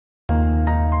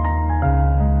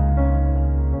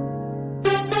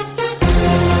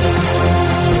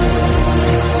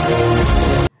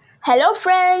Hello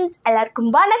friends, எல்லாருக்கும்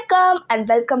வணக்கம் and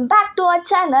welcome back to our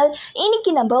channel.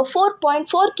 இன்னைக்கு நம்ம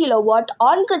 4.4 kilowatt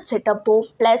on-grid setup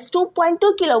plus 2.2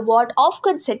 kilowatt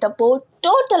off-grid setup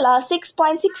டோட்டலா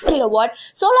 6.6 kilowatt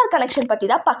solar connection பத்தி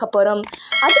தான் பார்க்க போறோம்.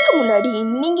 அதுக்கு முன்னாடி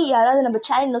நீங்க யாராவது நம்ம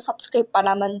சேனலை சப்ஸ்கிரைப்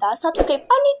பண்ணாம இருந்தா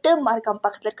சப்ஸ்கிரைப் பண்ணிட்டு மறக்காம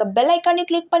பக்கத்துல இருக்க பெல் ஐகானை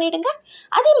கிளிக் பண்ணிடுங்க.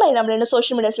 அதே மாதிரி நம்மள இன்னும்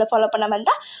சோஷியல் மீடியாஸ்ல ஃபாலோ பண்ணாம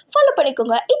இருந்தா ஃபாலோ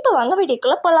பண்ணிக்கோங்க. இப்போ வாங்க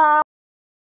வீடியோக்குள்ள போலாம்.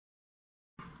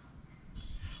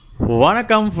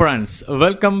 வணக்கம் friends,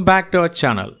 welcome back to our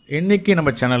channel. இன்றைக்கி நம்ம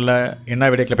சேனலில் என்ன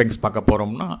வீடியோ கிளிப்பிங்ஸ் பார்க்க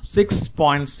போகிறோம்னா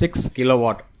 6.6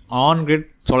 கிலோவாட் ஆன்-கிரிட்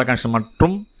சோலார் கனெக்ஷன்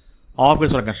மற்றும்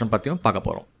ஆஃப்-கிரிட் சோலார் கனெக்ஷன் பற்றியும் பார்க்க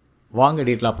போகிறோம். வாங்க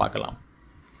டீட்டெயிலாக பார்க்கலாம்.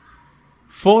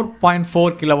 4.4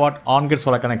 kilowatt on-grid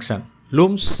solar connection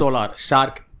looms solar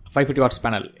shark 550 watts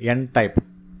panel என் type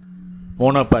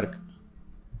மோனோபர்க்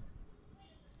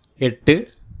 8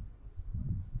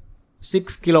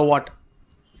 6 kilowatt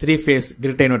 3 face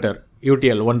grid inverter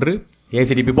UTL 1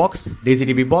 ACDP box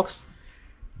DCDP box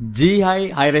GI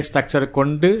high rise structure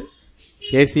கொண்டு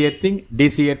AC earthing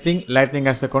DC earthing lightning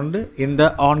கேஸை கொண்டு இந்த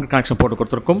ஆன் கனெக்ஷன் போட்டு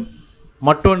கொடுத்துருக்கும்.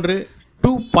 மற்றொன்று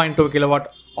 2.2 kilowatt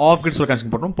of grid solar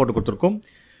connection போட்டு கொடுத்துருக்கும்.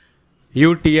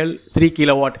 UTL 3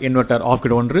 kilowatt inverter of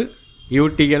grid 1,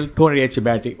 UTL 200H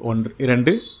battery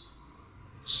 2,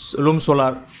 loom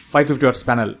solar 550 watts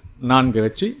panel 4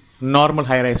 வச்சு நார்மல்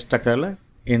ஹைரைஸ் ஸ்ட்ரக்சரில்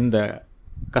இந்த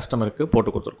கஸ்டமருக்கு போட்டு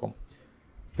கொடுத்துருக்கோம்.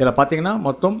 இதில் பார்த்தீங்கன்னா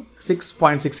மொத்தம்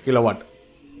 6.6 கிலோவாட்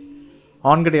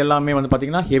ஆன்-கிரிட் எல்லாமே வந்து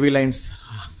பார்த்திங்கன்னா ஹெவி லைன்ஸ்,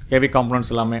 ஹெவி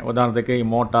காம்பனன்ட்ஸ் எல்லாமே. உதாரணத்துக்கு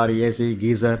motor, AC,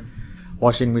 geyser,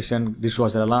 washing machine, dish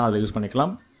washer எல்லாம் அதில் யூஸ்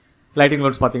பண்ணிக்கலாம். லைட்டிங்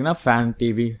லோட்ஸ் பார்த்திங்கன்னா ஃபேன்,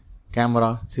 டிவி,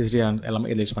 கேமரா, சிசிடிவி எல்லாமே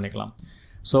இதில் யூஸ் பண்ணிக்கலாம்.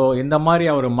 ஸோ இந்த மாதிரி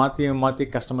அவர் மாற்றி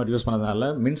கஸ்டமர் யூஸ் பண்ணதுனால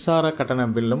மின்சார கட்டண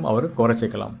பில்லும் அவர்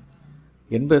குறைச்சிக்கலாம்.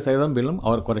 80% பில்லும்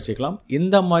அவர் குறைச்சிக்கலாம்.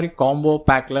 இந்த மாதிரி காம்போ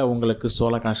பேக்கில் உங்களுக்கு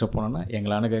சோலார் கனெக்ஷன் போனோன்னா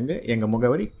எங்களை அணுகுங்க. எங்கள்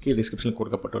முகவரி கீழே டிஸ்கிரிப்ஷனில்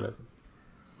கொடுக்கப்பட்டுள்ளது.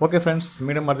 ஓகே ஃப்ரெண்ட்ஸ்,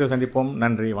 மீண்டும் மறுபடியும் சந்திப்போம்.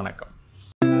 நன்றி, வணக்கம்.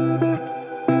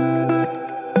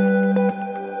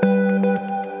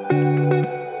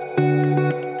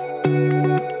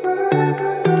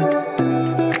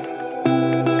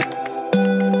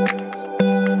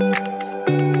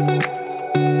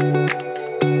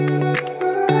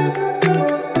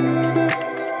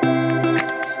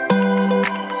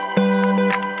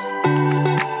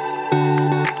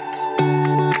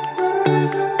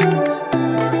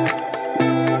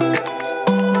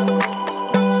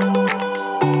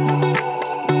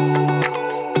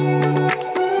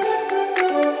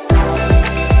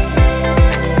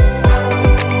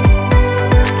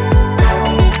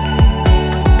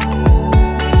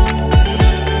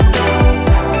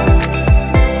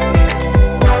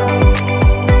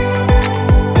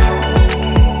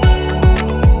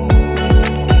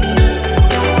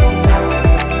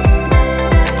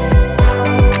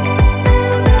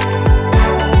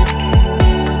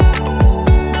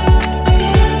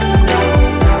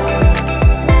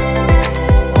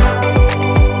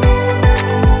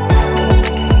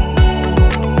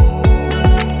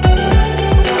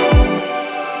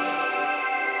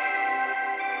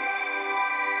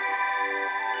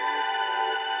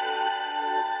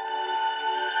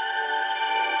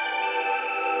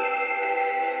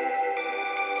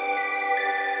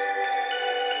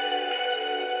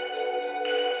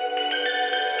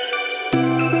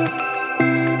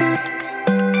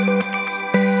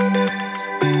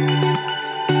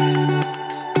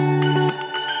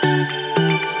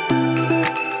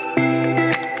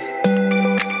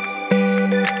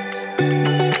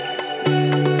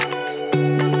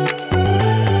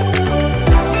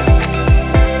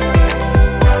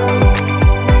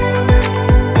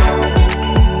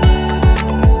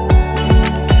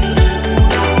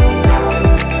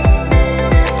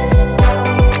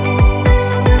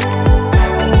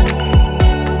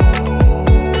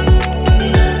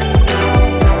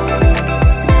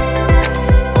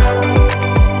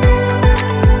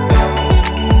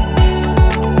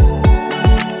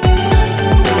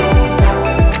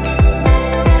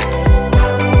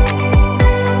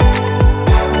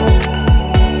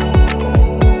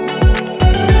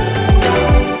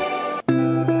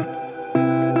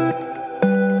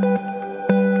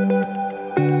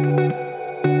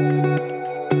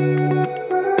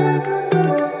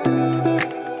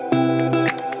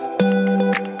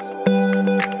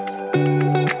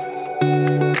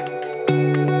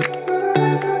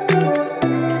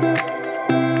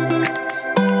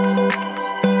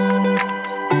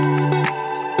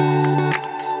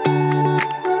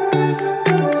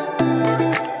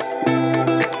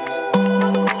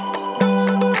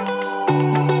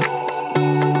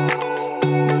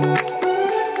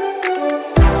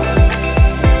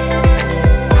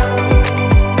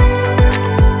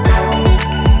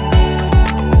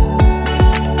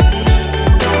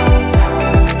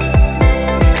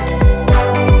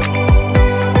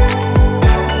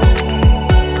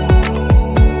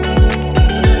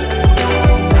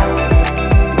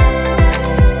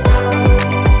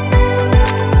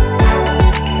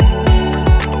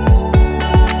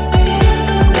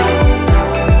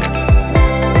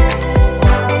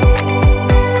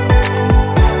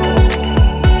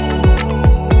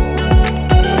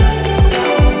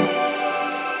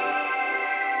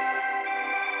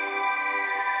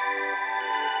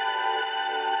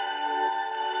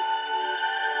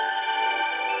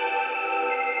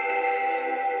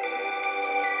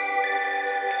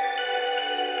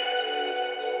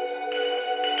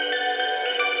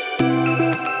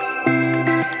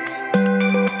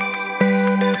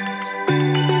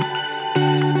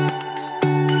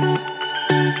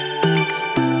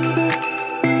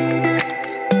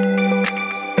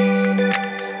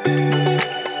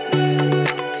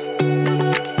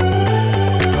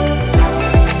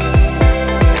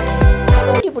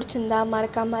 பிடிச்சிருந்தா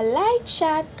மறக்காமல் லைக்,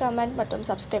 ஷேர், கமெண்ட் மற்றும்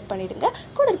சப்ஸ்கிரைப் பண்ணிவிடுங்க.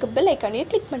 கூட இருக்க பெல் ஐக்கானையும்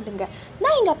கிளிக் பண்ணிடுங்க.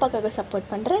 நான் எங்கள் அப்பாவுக்காக சப்போர்ட்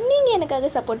பண்ணுறேன், நீங்கள்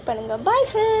எனக்காக சப்போர்ட் பண்ணுங்கள். Bye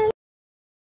friends.